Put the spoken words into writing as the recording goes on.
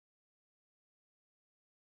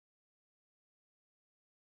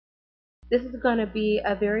This is going to be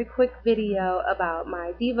a very quick video about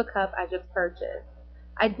my Diva cup I just purchased.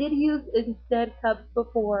 I did use Instead cups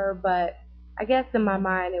before, but I guess in my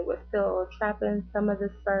mind it was still trapping some of the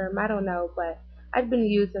sperm. I don't know, but I've been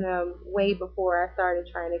using them way before I started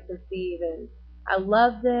trying to conceive, and I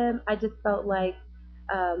love them. I just felt like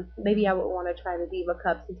maybe I would want to try the Diva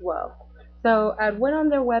cups as well. So I went on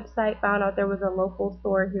their website, found out there was a local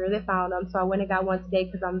store here that found them, so I went and got one today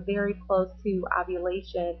because I'm very close to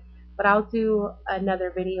ovulation. But I'll do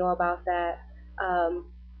another video about that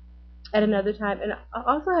at another time. And I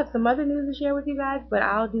also have some other news to share with you guys, but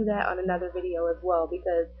I'll do that on another video as well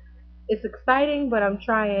because it's exciting, but I'm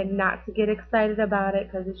trying not to get excited about it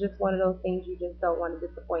because it's just one of those things you just don't want to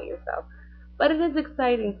disappoint yourself. But it is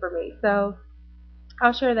exciting for me, so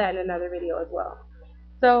I'll share that in another video as well.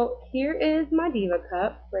 So here is my Diva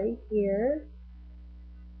cup right here.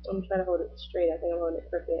 I'm trying to hold it straight. I think I'm holding it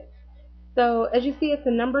crooked. So as you see, it's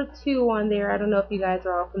a number 2 on there. I don't know if you guys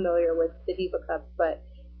are all familiar with the Diva cups, but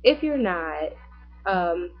if you're not,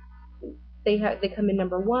 they come in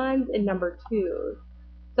number 1s and number 2s.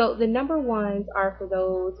 So the number 1s are for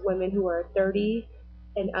those women who are 30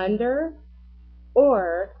 and under,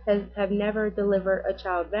 or have never delivered a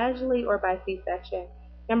child vaginally or by C-section.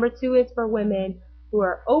 Number 2 is for women who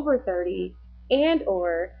are over 30 and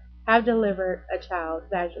or have delivered a child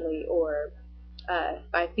vaginally or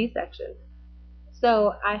by C-section.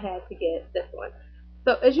 So I had to get this one.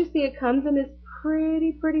 So as you see, it comes in this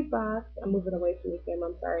pretty box. I'm moving away from the camera,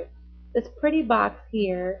 I'm sorry. This pretty box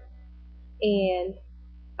here, and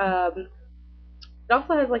it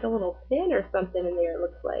also has like a little pin or something in there, it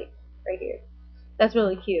looks like, right here. That's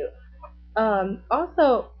really cute.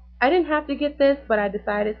 Also, I didn't have to get this, but I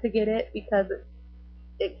decided to get it because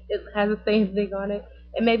it has the same thing on it.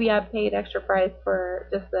 And maybe I paid extra price for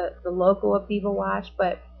just the logo of Diva Wash,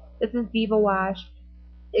 but this is Diva Wash.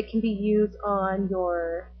 It can be used on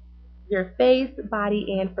your face,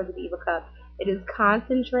 body, and for the Diva cup. It is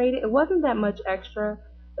concentrated. It wasn't that much extra.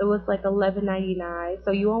 It was like $11.99,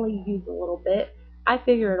 so you only use a little bit. I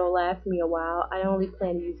figure it'll last me a while. I only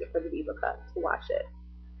plan to use it for the Diva cup to wash it.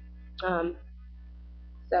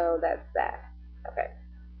 So that's that. Okay,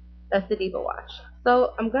 that's the Diva Wash.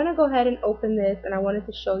 So I'm gonna go ahead and open this, and I wanted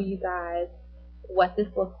to show you guys what this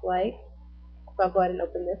looks like. So I'll go ahead and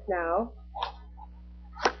open this now.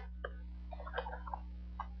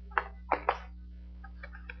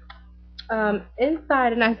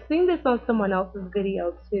 Inside, and I've seen this on someone else's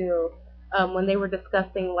video too, when they were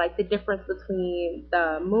discussing like the difference between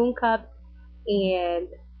the Moon cups and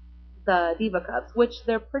the Diva cups, which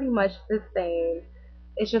they're pretty much the same.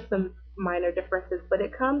 It's just some minor differences, but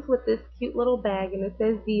it comes with this cute little bag and it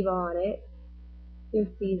says Diva on it. You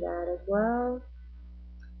can see that as well.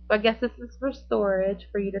 So I guess this is for storage,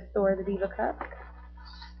 for you to store the Diva cup.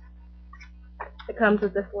 It comes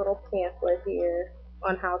with this little pamphlet here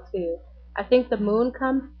on how to. I think the moon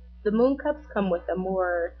cups come with a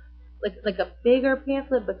more like a bigger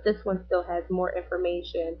pamphlet, but this one still has more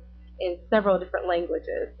information in several different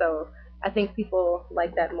languages. So I think people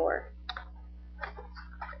like that more.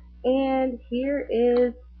 And here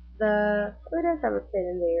is the, oh, it does have a pin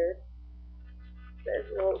in there.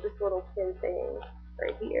 There's this little pin thing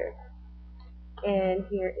right here. And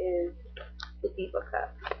here is the Diva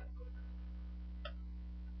cup.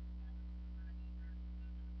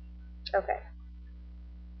 Okay.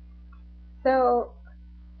 So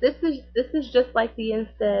this is just like the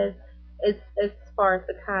Instead as far as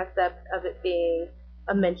the concept of it being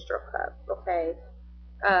a menstrual cup. Okay.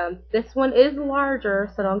 This one is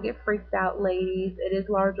larger, so don't get freaked out, ladies. It is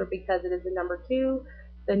larger because it is the number 2.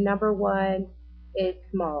 The number 1 is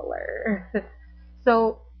smaller.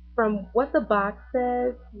 So from what the box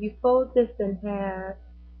says, you fold this in half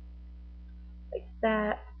like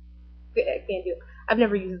that. I can't do it. I've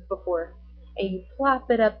never used this before. And you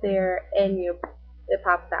plop it up there, and it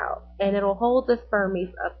pops out, and it'll hold the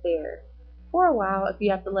spermies up there for a while if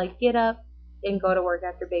you have to like get up and go to work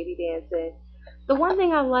after baby dancing. The one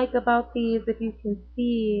thing I like about these, if you can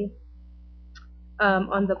see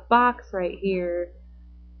on the box right here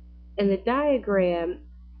in the diagram,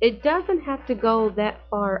 it doesn't have to go that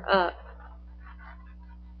far up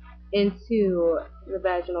into the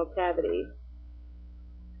vaginal cavity.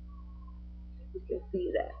 You can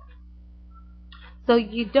see that. So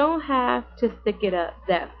you don't have to stick it up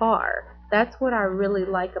that far. That's what I really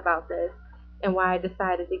like about this, and why I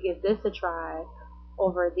decided to give this a try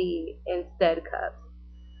over the Instead cups.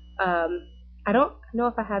 I don't know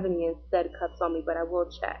if I have any Instead cups on me, but I will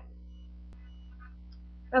check.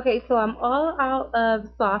 Okay, so I'm all out of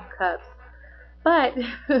soft cups, but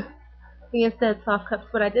the Instead soft cups,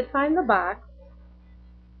 but I did find the box.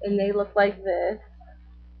 and they look like this.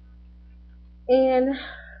 And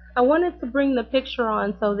I wanted to bring the picture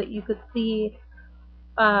on so that you could see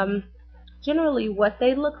um, generally what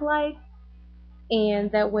they look like,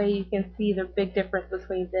 and that way you can see the big difference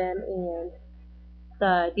between them and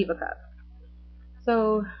the Diva cup.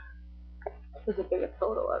 So here's a bigger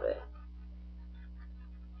photo of it.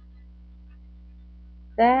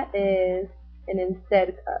 That is an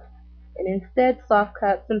Instead cup. An Instead soft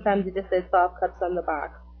cup. Sometimes it just says soft cups on the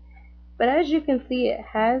box. But as you can see, it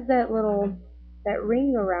has that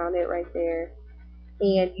ring around it right there.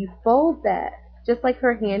 And you fold that, just like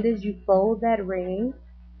her hand is, you fold that ring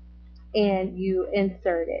and you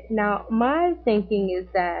insert it. Now, my thinking is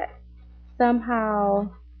that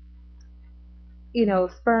somehow,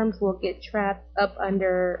 sperms will get trapped up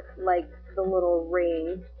under like the little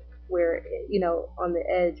ring where, on the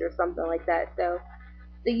edge or something like that, so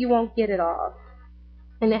that you won't get it off.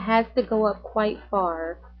 And it has to go up quite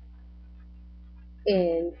far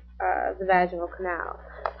in the vaginal canal.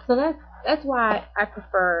 So that's why I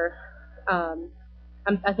prefer.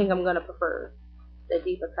 I think I'm gonna prefer the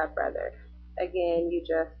Diva cup rather. Again, you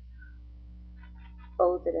just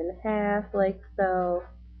fold it in half like so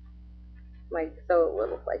it will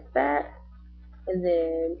look like that, and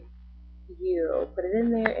then you put it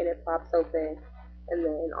in there and it pops open, and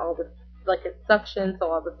then all the like it suctions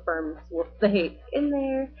so all the sperms will stay in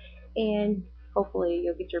there, and hopefully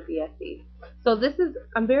you'll get your BSC. So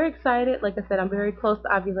I'm very excited. Like I said, I'm very close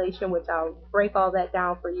to ovulation, which I'll break all that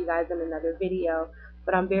down for you guys in another video,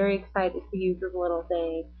 but I'm very excited to use this little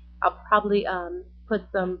thing. I'll probably put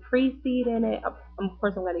some pre-seed in it. Of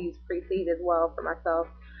course I'm going to use pre-seed as well for myself,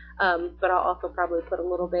 but I'll also probably put a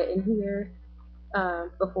little bit in here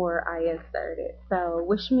before I insert it. So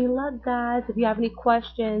wish me luck, guys. If you have any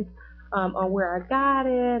questions on where I got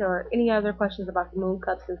it, or any other questions about the moon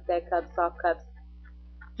cups, Instead cups, soft cups,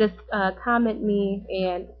 just comment me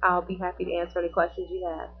and I'll be happy to answer any questions you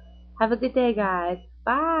have. Have a good day, guys.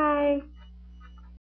 Bye.